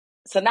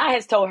Sanaa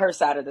has told her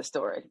side of the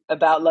story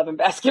about loving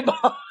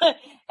basketball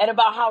and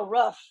about how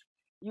rough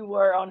you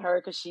were on her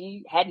because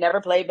she had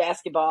never played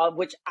basketball,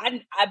 which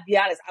I'd be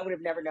honest, I would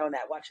have never known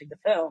that watching the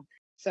film.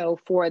 So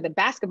for the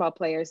basketball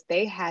players,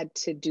 they had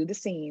to do the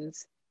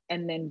scenes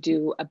and then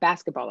do a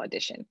basketball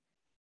audition.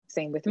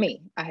 Same with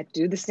me. I had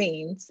to do the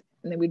scenes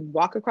and then we'd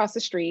walk across the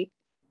street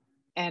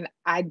and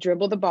I'd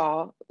dribble the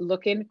ball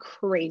looking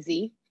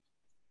crazy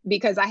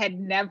because I had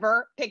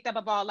never picked up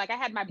a ball. Like I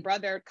had my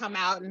brother come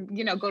out and,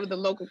 go to the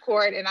local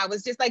court. And I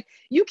was just like,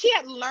 you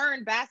can't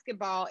learn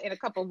basketball in a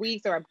couple of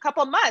weeks or a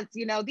couple of months.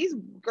 These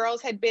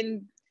girls had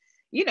been,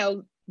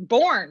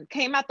 born,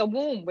 came out the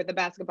womb with the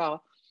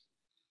basketball.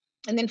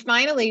 And then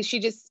finally, she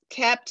just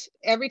kept,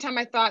 every time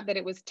I thought that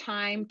it was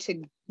time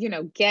to,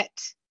 get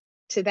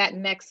to that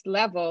next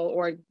level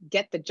or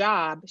get the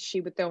job, she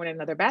would throw in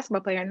another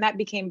basketball player. And that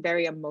became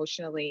very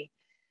emotionally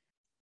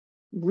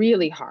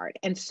really hard.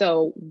 And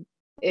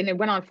it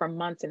went on for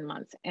months and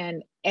months.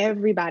 And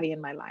everybody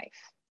in my life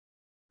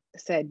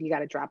said, you got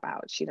to drop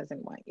out. She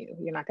doesn't want you.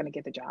 You're not going to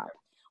get the job.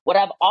 What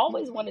I've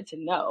always wanted to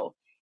know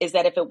is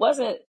that if it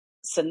wasn't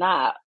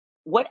Sanaa,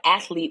 what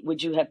athlete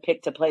would you have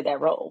picked to play that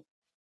role?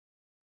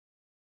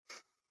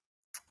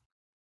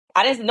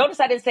 I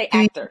didn't say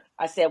actor.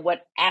 I said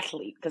what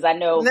athlete, because I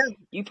know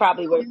you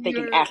probably were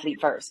thinking athlete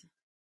first.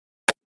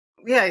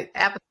 Yeah,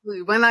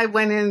 absolutely. When I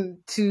went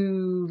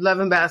into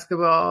loving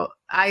basketball,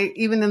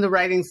 even in the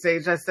writing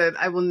stage, I said,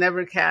 I will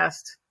never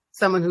cast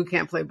someone who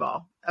can't play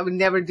ball. I would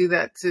never do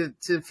that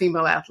to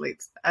female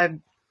athletes.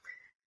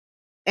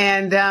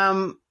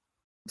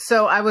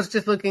 So I was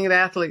just looking at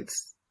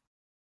athletes,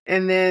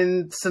 and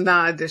then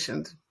Sanaa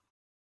auditioned.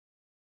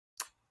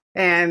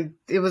 And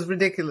it was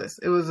ridiculous.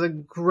 It was a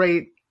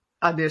great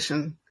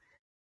audition.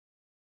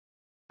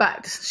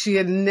 But she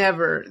had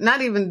never,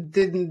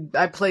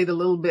 I played a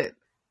little bit,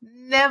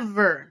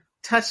 never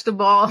touched a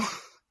ball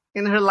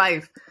in her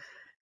life.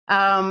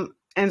 And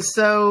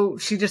so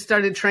she just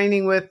started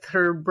training with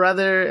her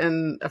brother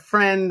and a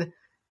friend.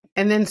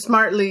 And then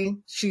smartly,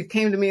 she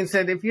came to me and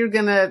said, if you're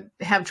going to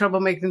have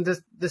trouble making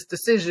this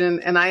decision,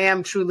 and I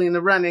am truly in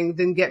the running,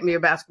 then get me a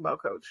basketball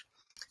coach.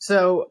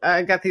 So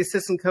I got the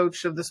assistant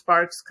coach of the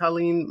Sparks,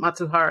 Colleen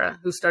Matsuhara,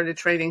 who started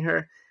training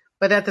her.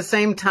 But at the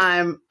same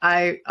time,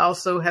 I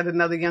also had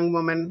another young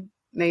woman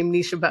named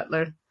Nisha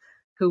Butler,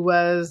 who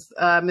was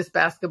Miss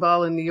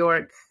Basketball in New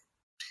York.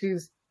 She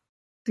was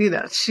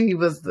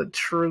the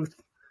truth.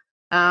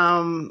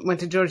 Went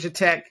to Georgia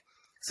Tech.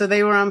 So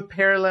they were on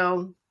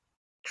parallel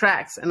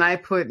tracks, and I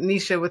put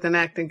Nisha with an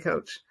acting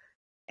coach.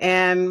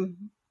 And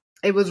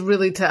it was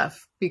really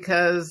tough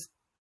because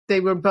they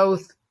were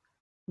both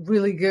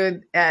really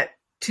good at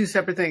two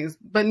separate things.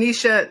 But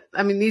Nisha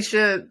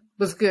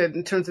was good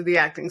in terms of the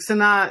acting.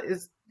 Sanaa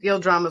is Yale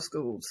Drama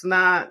School.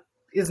 Sanaa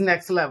is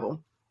next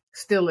level,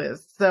 still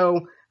is.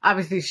 So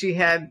obviously she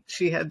had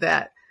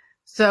that.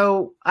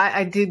 So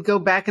I did go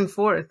back and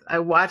forth. I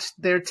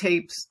watched their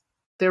tapes,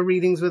 their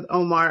readings with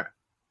Omar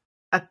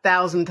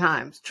 1,000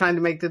 times, trying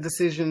to make the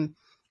decision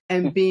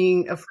and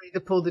being afraid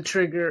to pull the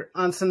trigger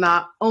on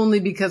Sanaa only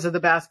because of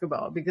the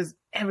basketball, because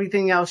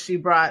everything else she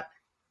brought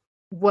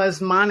was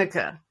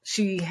Monica.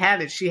 She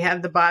had it. She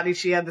had the body.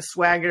 She had the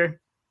swagger.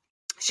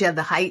 She had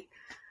the height.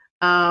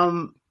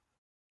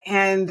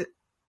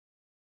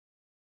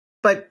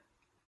 But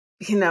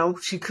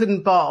she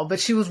couldn't ball, but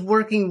she was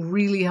working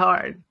really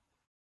hard,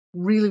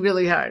 really,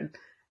 really hard.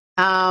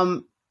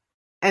 And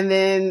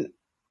then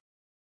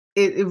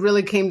it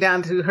really came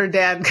down to her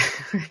dad.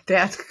 Her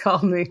dad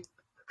called me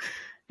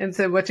and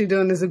said, what you're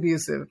doing is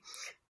abusive,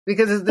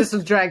 because this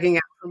was dragging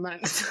out for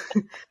months.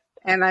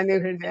 And I knew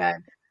her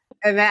dad.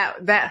 And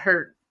that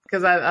hurt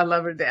because I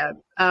love her dad.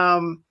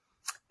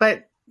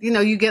 But,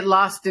 you get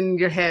lost in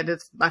your head.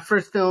 It's my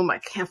first film. I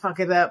can't fuck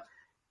it up.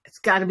 It's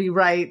got to be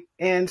right.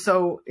 And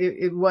so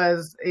it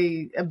was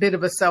a bit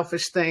of a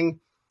selfish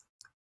thing.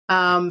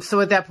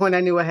 So at that point,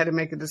 I knew I had to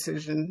make a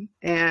decision.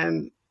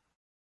 And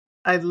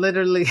I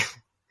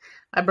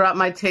brought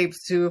my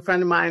tapes to a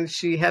friend of mine.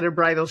 She had her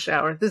bridal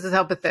shower. This is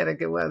how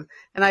pathetic it was.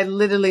 And I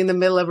literally, in the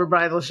middle of her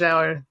bridal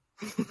shower,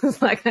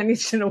 was like, I need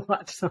you to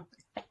watch something.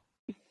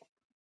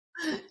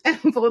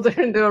 And pulled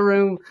her into a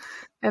room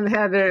and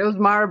had her, it was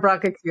Mara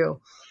Bracacchio,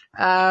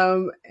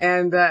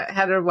 and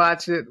had her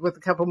watch it with a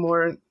couple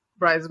more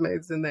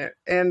bridesmaids in there,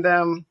 and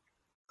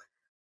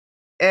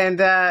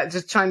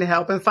just trying to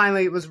help. And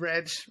finally it was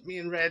me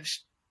and Reg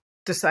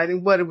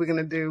deciding, what are we going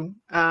to do?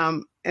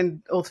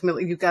 And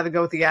ultimately you've got to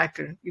go with the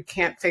actor. You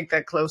can't fake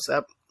that close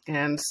up.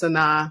 And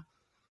Sanaa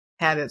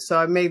had it. So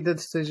I made the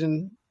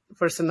decision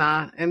for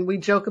Sanaa, and we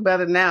joke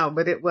about it now,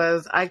 but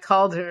I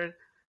called her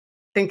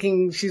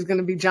thinking she's going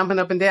to be jumping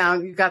up and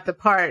down. You got the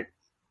part.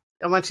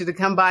 I want you to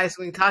come by so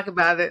we can talk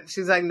about it.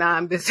 She's like, nah,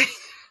 I'm busy.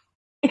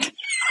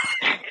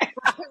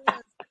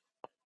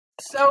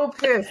 So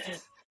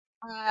pissed.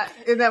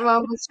 In that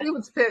moment, she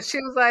was pissed. She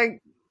was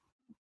like,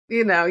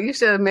 you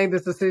should have made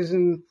this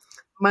decision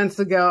months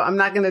ago. I'm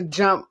not going to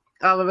jump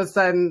all of a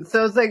sudden.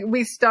 So it's like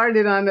we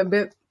started on a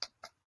bit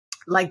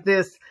like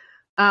this.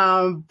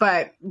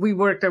 But we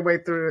worked our way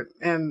through it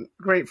and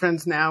great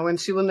friends now. And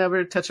she will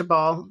never touch a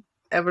ball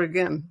ever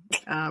again.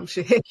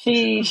 She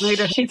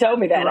She told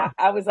me that.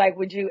 I was like,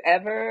 would you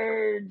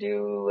ever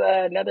do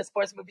another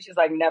sports movie? She's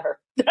like, never.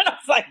 And I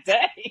was like,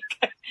 dang.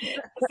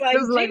 I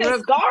was like, Gina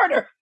scarred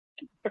her.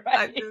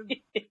 Right?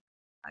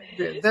 I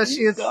did. That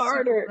she is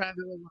super proud of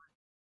the work.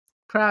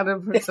 Proud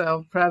of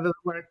herself, proud of the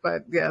work.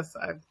 But yes,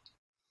 I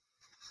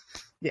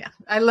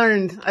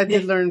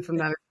did learn from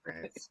that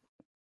experience.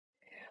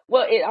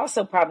 Well, it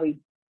also probably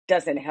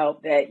doesn't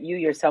help that you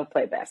yourself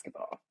play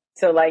basketball.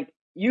 So like,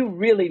 you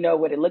really know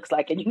what it looks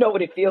like and you know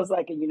what it feels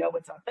like and you know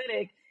what's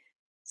authentic.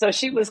 So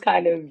she was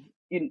kind of,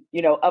 you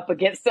know, up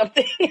against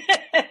something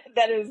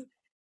that is,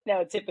 you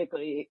know,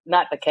 typically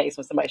not the case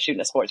when somebody's shooting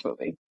a sports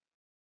movie.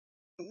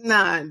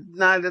 Nah,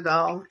 not at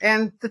all.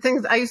 And the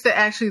things I used to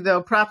actually,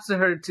 though, props to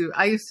her too.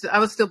 I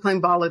was still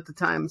playing ball at the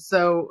time.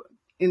 So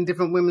in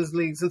different women's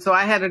leagues. And so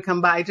I had her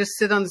come by, just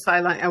sit on the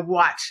sideline and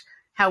watch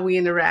how we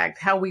interact,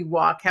 how we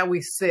walk, how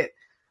we sit.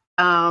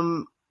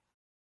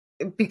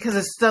 Because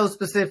it's so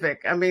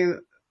specific. I mean,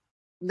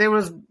 we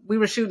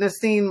were shooting a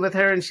scene with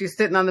her and she's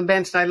sitting on the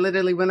bench and I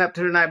literally went up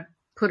to her and I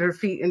put her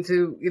feet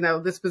into, you know,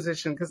 this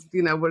position because,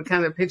 you know, we're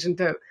kind of pitch and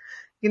toe,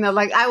 you know,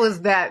 like I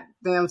was that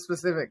damn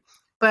specific,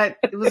 but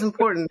it was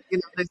important. You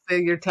know, they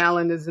say your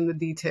talent is in the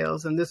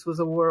details and this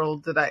was a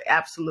world that I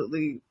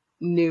absolutely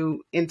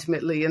knew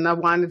intimately and I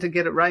wanted to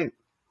get it right.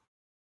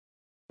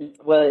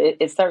 Well,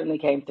 it certainly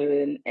came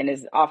through and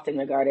is often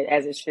regarded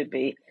as it should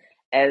be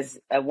as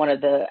one of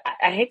the,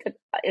 I hate to,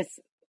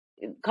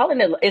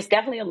 it's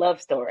definitely a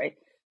love story,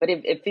 but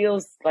it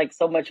feels like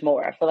so much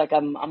more. I feel like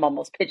I'm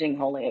almost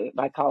pigeonholing it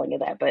by calling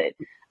it that, but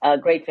a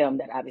great film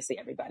that obviously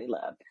everybody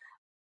loved.